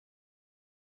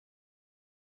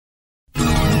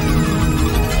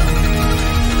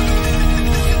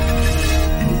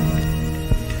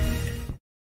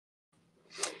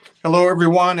Hello,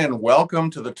 everyone, and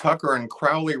welcome to the Tucker and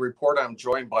Crowley Report. I'm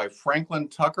joined by Franklin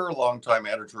Tucker, longtime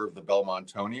editor of the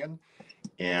Belmontonian,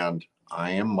 and I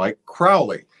am Mike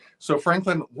Crowley. So,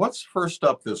 Franklin, what's first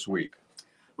up this week?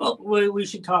 Well, we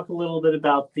should talk a little bit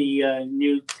about the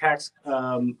new tax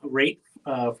rate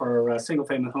for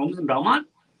single-family homes in Belmont.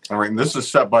 All right, and this is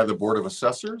set by the Board of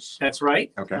Assessors? That's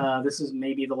right. Okay. This is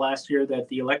maybe the last year that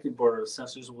the elected Board of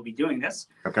Assessors will be doing this.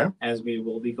 Okay. As we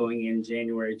will be going in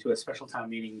January to a special town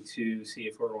meeting to see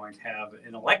if we're going to have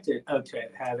an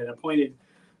appointed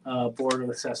Board of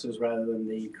Assessors rather than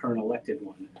the current elected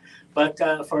one. But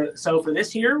for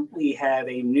this year, we have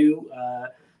a new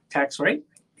tax rate,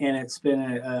 and it's been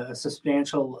a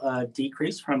substantial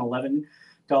decrease from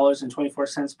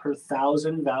 $11.24 per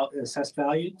thousand assessed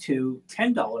value to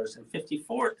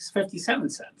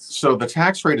 $10.57. So the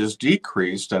tax rate is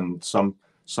decreased, and some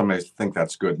may think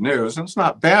that's good news, and it's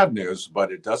not bad news,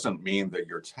 but it doesn't mean that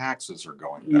your taxes are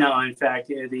going down. No, in fact,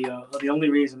 the only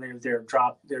reason they're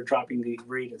dropping the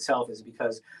rate itself is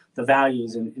because the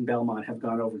values in Belmont have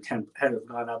gone up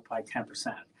by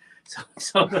 10%.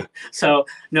 So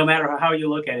no matter how you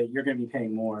look at it, you're going to be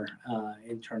paying more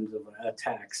in terms of a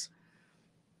tax.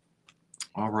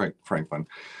 All right, Franklin.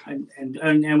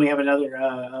 And we have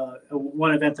another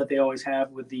one event that they always have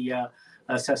with the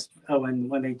assessed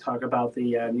when they talk about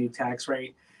the new tax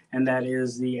rate, and that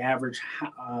is the average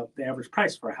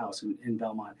price for a house in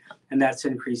Belmont, and that's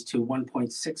increased to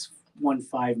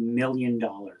 $1.615 million.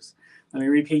 Let me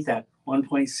repeat that: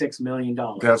 $1.6 million.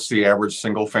 That's the average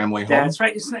single-family home. That's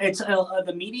right. It's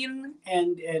the median,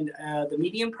 and the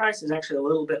median price is actually a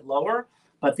little bit lower,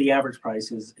 but the average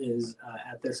price is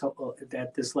at this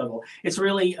level. It's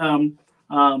really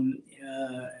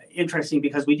interesting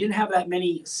because we didn't have that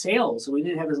many sales. We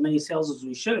didn't have as many sales as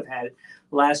we should have had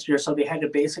last year. So they had to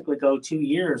basically go 2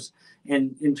 years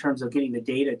in terms of getting the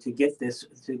data to get this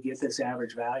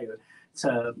average value.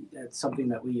 It's something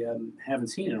that we haven't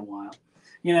seen in a while.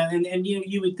 And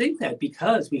you would think that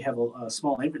because we have a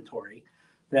small inventory,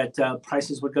 that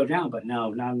prices would go down, but no,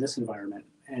 not in this environment.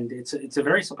 And it's a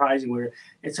very surprising.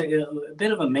 It's a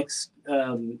bit of a mixed,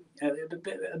 a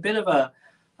bit of a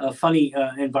funny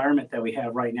environment that we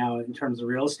have right now in terms of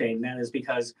real estate, and that is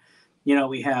because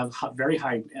we have very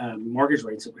high mortgage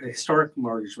rates, historic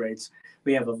mortgage rates.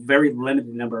 We have a very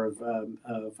limited number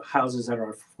of houses that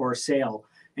are for sale,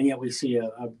 and yet we see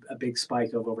a big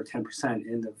spike of over 10%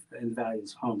 in the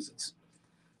values of homes. It's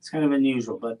kind of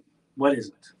unusual, but what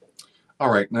isn't? All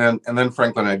right, and then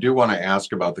Franklin, I do want to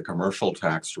ask about the commercial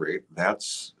tax rate.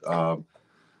 That's right.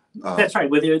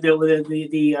 With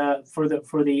for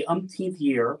the umpteenth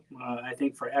year, I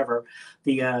think forever,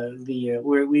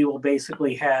 we will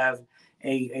basically have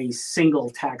a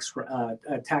single tax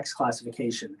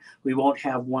classification. We won't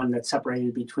have one that's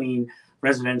separated between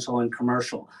residential and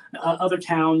commercial. Other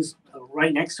towns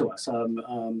right next to us,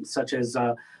 such as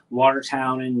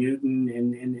Watertown and Newton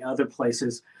and other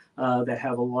places that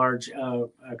have a large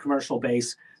commercial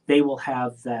base, they will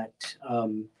have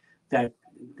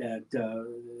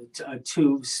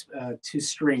two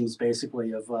streams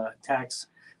basically of tax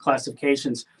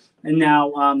classifications. And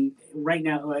now, right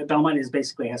now, Belmont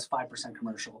basically has 5%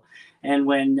 commercial. And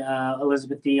when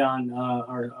Elizabeth Dion,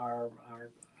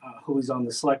 who is on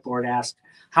the select board, asked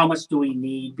how much do we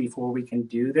need before we can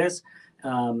do this,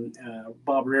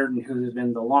 Bob Reardon, who has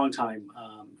been the longtime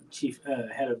chief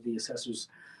head of the assessors,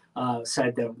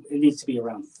 said that it needs to be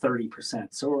around 30%.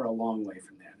 So we're a long way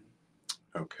from that.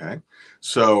 Okay.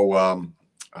 So, all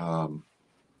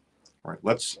right,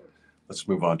 let's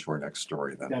move on to our next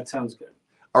story then. That sounds good.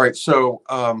 All right. So,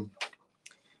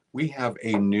 we have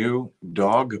a new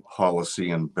dog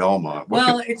policy in Belmont.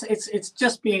 It's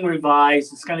just being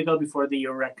revised. It's going to go before the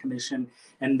Rec Commission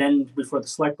and then before the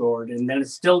Select Board, and then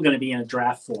it's still going to be in a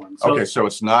draft form. So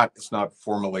it's not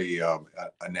formally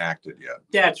enacted yet.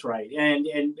 That's right. And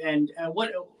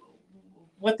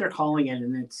what they're calling it,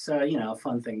 and it's a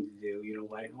fun thing to do.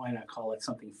 Why not call it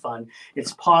something fun?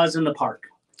 It's Paws in the Park,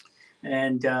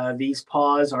 and these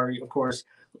paws are, of course,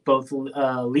 both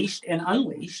leashed and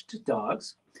unleashed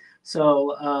dogs.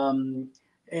 So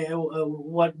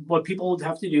what people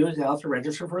have to do is they have to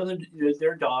register for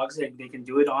their dogs. They can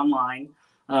do it online.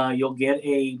 You'll get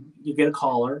a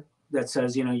collar that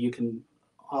says you can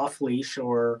off leash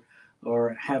or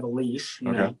have a leash.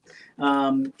 Okay.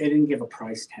 They didn't give a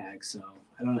price tag, so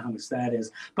I don't know how much that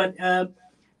is. But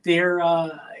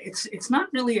it's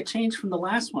not really a change from the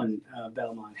last one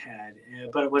Belmont had,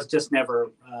 but it was just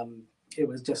never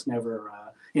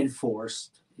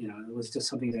enforced. It was just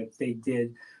something that they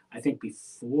did, I think,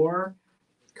 before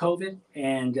COVID,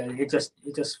 and it just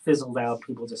fizzled out.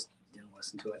 People just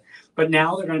listen to it. But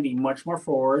now they're going to be much more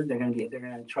forward. They're going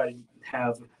to try to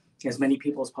have as many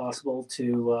people as possible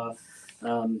to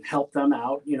help them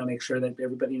out. Make sure that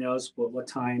everybody knows what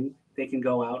time they can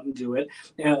go out and do it.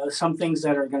 Some things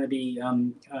that are going to be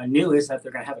new is that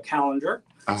they're going to have a calendar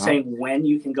saying when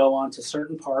you can go on to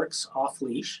certain parks off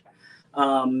leash.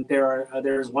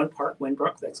 There's one park,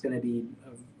 Winbrook, that's going to be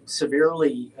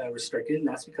severely restricted, and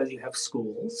that's because you have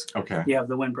schools. Okay. You have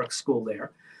the Winbrook School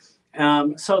there.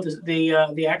 So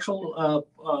the actual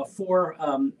 4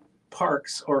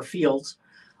 parks or fields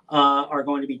are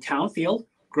going to be Town Field,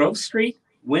 Grove Street,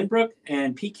 Winbrook,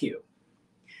 and PQ.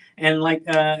 And like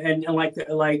the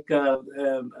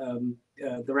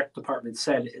rec department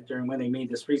said during when they made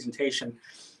this presentation,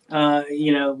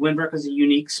 Winbrook is a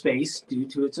unique space due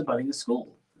to its abutting a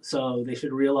school. So they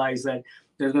should realize that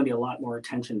there's going to be a lot more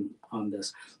attention on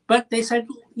this. But they said,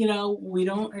 we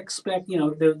don't expect,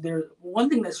 one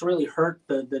thing that's really hurt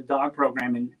the dog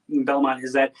program in Belmont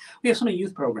is that we have so many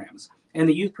youth programs. And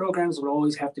the youth programs would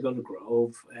always have to go to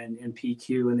Grove and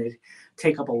PQ, and they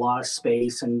take up a lot of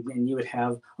space, and you would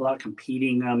have a lot of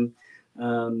competing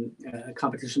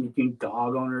competition between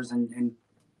dog owners and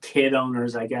kid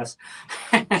owners, I guess,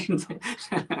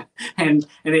 and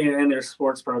their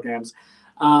sports programs.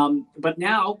 But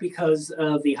now, because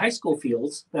of the high school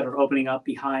fields that are opening up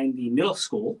behind the middle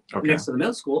school, next to the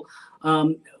middle school,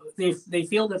 they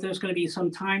feel that there's going to be some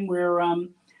time where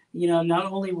not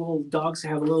only will dogs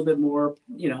have a little bit more,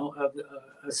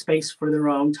 a space for their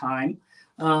own time,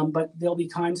 but there'll be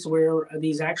times where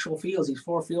these actual fields, these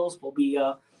 4 fields, will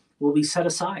be set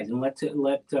aside and let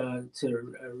to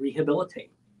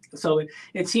rehabilitate. So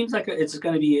it seems like it's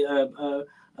going to be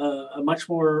a much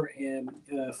more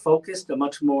focused, a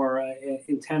much more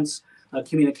intense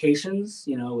communications,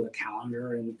 with a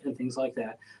calendar and things like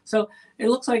that. So it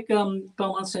looks like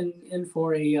Belmont's in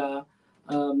for a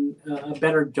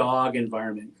better dog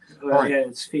environment. Right.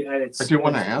 I do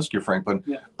want to ask you, Franklin,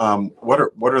 what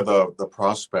are the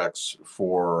prospects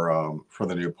for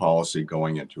the new policy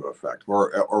going into effect,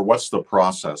 or what's the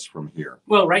process from here?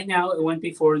 Well, right now it went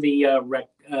before the rec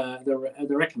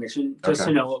commission just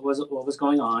to know what was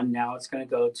going on. Now it's going to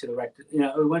go to the rec.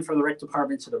 It went from the rec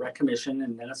department to the rec commission,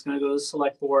 and then it's going to go to the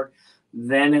select board.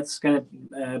 Then it's going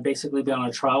to basically be on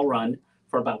a trial run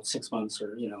for about 6 months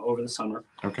or over the summer.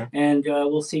 Okay. And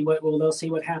they'll see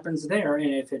what happens there,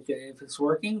 and if it's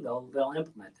working, they'll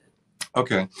implement it.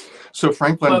 Okay. So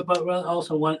Franklin, but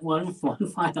also one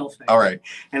final thing. All right.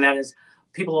 And that is,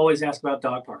 people always ask about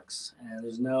dog parks.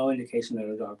 There's no indication that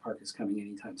a dog park is coming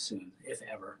anytime soon, if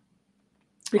ever.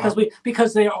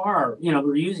 Because they are,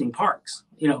 we're using parks.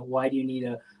 Why do you need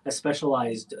a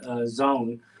specialized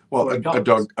zone? Well, a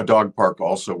dog park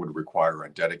also would require a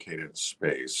dedicated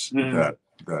space that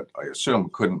I assume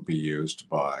couldn't be used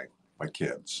by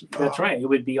kids. That's right. It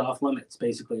would be off limits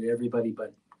basically to everybody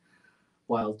but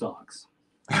wild dogs.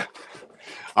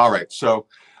 All right. So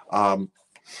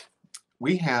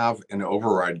we have an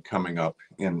override coming up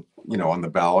on the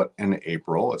ballot in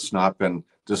April. It's not been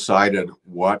decided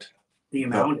what the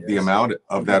amount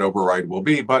of that override will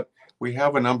be, but we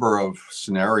have a number of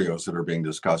scenarios that are being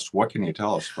discussed. What can you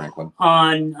tell us, Franklin?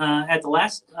 At the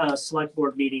last select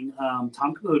board meeting,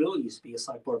 Tom Caputo, who used to be a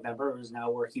select board member, who is now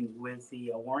working with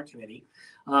the warrant committee,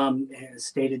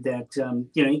 stated that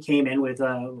he came in with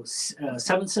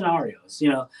 7 scenarios.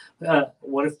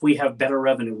 What if we have better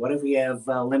revenue? What if we have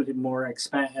limited more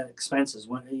expenses?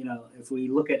 If we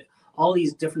look at all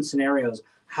these different scenarios,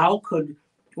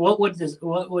 what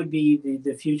would be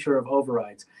the future of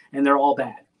overrides? And they're all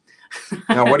bad.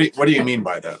 Now, what do you mean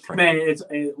by that, Frank? Man,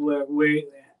 we're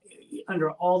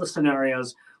under all the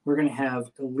scenarios, we're going to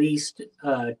have at least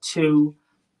 2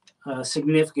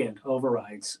 significant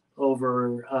overrides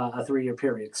over a 3-year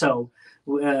period. So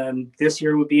this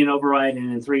year would be an override, and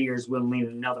in 3 years we'll need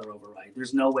another override.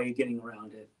 There's no way of getting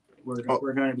around it.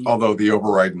 We're going to be. Although the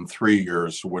override in 3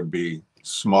 years would be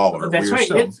smaller. That's right.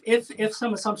 If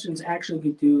some assumptions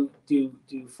actually do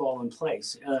fall in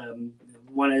place.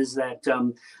 One is that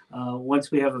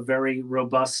once we have a very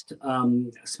robust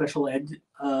special ed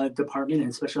department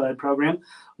and special ed program,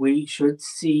 we should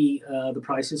see the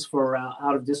prices for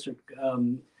out-of-district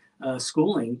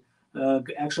schooling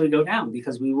actually go down,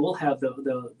 because we will have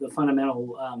the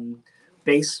fundamental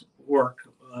base work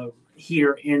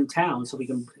here in town, so we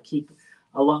can keep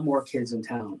a lot more kids in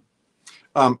town.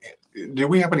 Do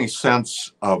we have any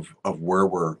sense of where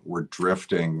we're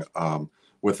drifting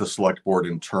with the select board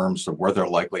in terms of where they're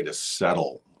likely to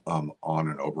settle on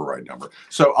an override number?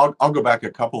 So I'll go back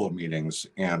a couple of meetings,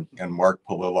 and Mark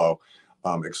Polillo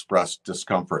expressed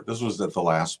discomfort. This was at the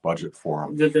last budget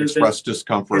forum. Expressed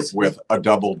discomfort with a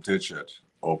double-digit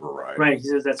override. Right. He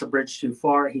says that's a bridge too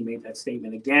far. He made that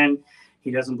statement again.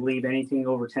 He doesn't believe anything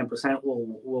over 10%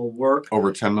 will work.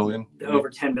 Over 10 million? Over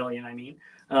 10 million, I mean.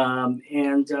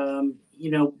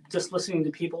 Just listening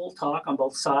to people talk on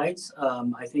both sides,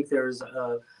 I think there's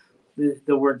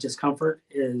the word discomfort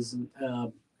is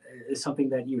something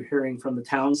that you're hearing from the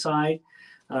town side,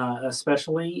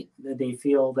 especially. They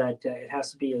feel that it has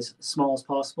to be as small as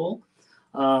possible.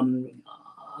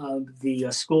 The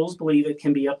schools believe it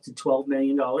can be up to $12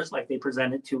 million, like they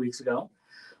presented 2 weeks ago.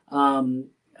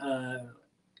 And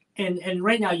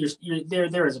right now,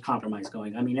 there is a compromise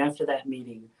going. I mean, after that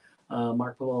meeting,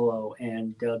 Mark Polillo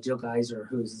and Jill Geiser,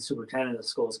 who's the superintendent of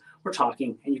schools, were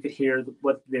talking, and you could hear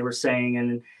what they were saying,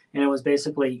 and it was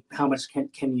basically, how much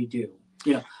can you do?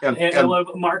 And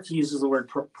Mark uses the word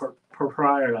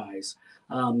prioritize.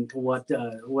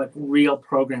 What real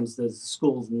programs does the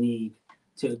schools need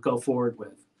to go forward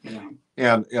with?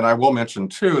 And I will mention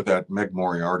too that Meg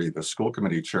Moriarty, the school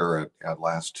committee chair at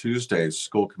last Tuesday's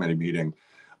school committee meeting,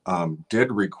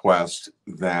 did request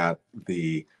that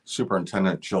the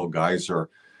superintendent Jill Geiser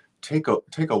take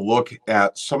a look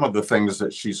at some of the things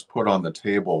that she's put on the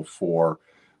table for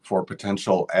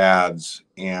potential ads,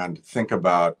 and think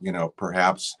about,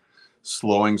 perhaps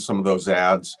slowing some of those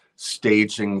ads,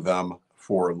 staging them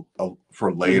for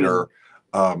later,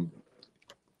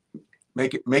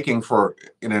 making for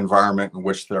an environment in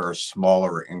which there are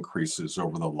smaller increases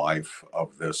over the life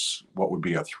of this, what would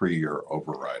be a 3-year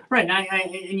override. Right,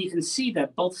 and you can see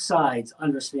that both sides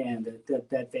understand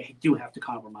that they do have to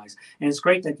compromise. And it's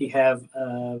great that you have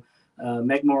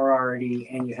Meg Moriarty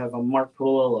and you have a Mark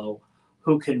Polillo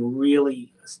who can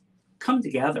really come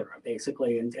together,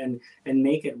 basically, and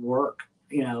make it work.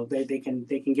 They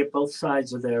can get both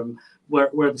sides of them,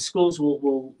 where the schools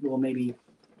will maybe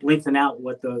lengthen out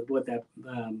what the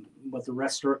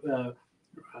restoration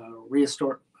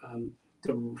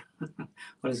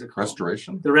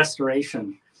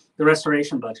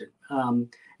budget.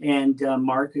 And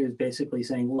Mark is basically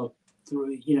saying, look,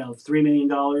 $3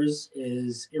 million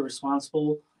is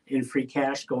irresponsible in free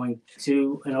cash going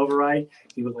to an override.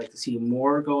 He would like to see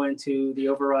more go into the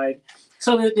override.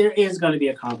 So there is going to be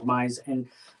a compromise, and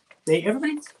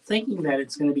everybody's thinking that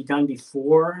it's going to be done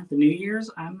before the New Year's.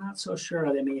 I'm not so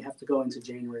sure. They may have to go into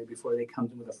January before they come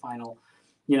with a final,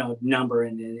 number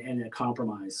and a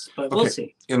compromise. But we'll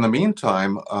see. In the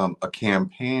meantime, a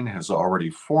campaign has already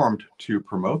formed to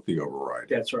promote the override.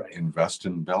 That's right. Invest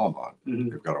in Belmont.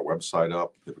 They've got a website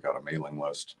up. They've got a mailing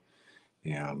list,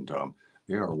 and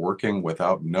they are working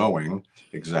without knowing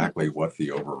exactly what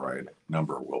the override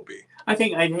number will be. I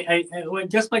think I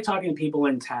just by talking to people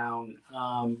in town,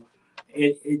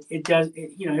 it does.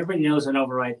 Everybody knows an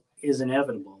override is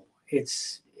inevitable.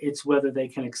 It's whether they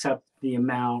can accept the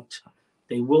amount.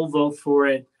 They will vote for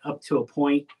it up to a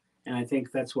point, and I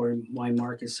think that's why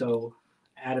Mark is so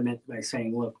adamant by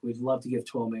saying, "Look, we'd love to give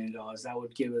 $12 million.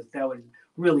 That would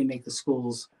really make the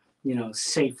schools,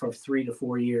 safe for 3 to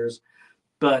 4 years."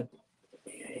 But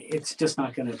it's just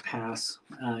not going to pass,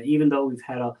 even though we've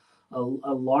had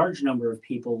a large number of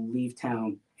people leave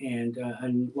town, and a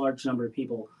large number of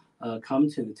people come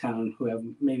to the town who have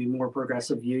maybe more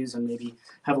progressive views and maybe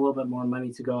have a little bit more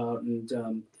money to go out and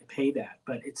pay that.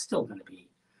 But it's still going to be.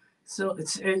 So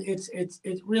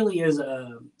it really is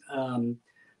to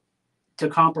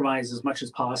compromise as much as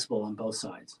possible on both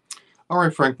sides. All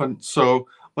right, Franklin. So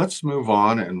let's move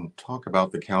on and talk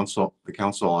about the Council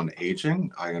on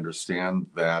Aging. I understand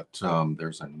that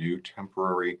there's a new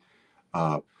temporary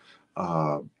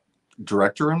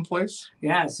director in place.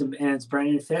 Yeah, it's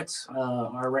Brandon Fitz,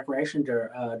 our recreation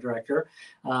director.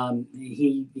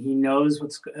 He knows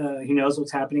what's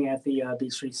happening at the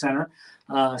Beach Street Center,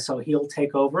 so he'll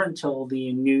take over until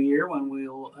the new year when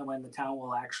the town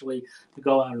will actually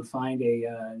go out and find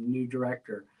a new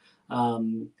director.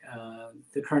 The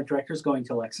current director is going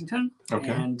to Lexington,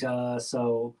 and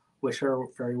so wish her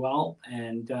very well.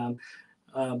 And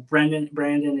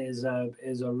Brandon is a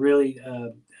really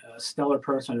stellar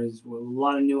person. There's a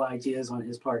lot of new ideas on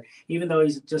his part. Even though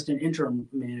he's just an interim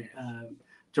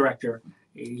director,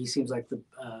 he seems like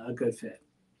a good fit.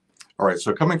 All right.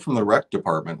 So coming from the rec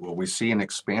department, will we see an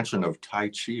expansion of Tai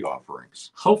Chi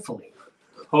offerings? Hopefully.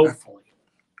 All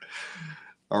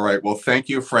right. Well, thank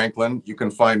you, Franklin. You can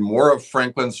find more of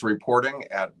Franklin's reporting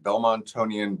at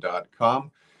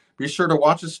belmontonian.com. Be sure to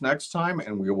watch us next time,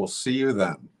 and we will see you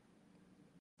then.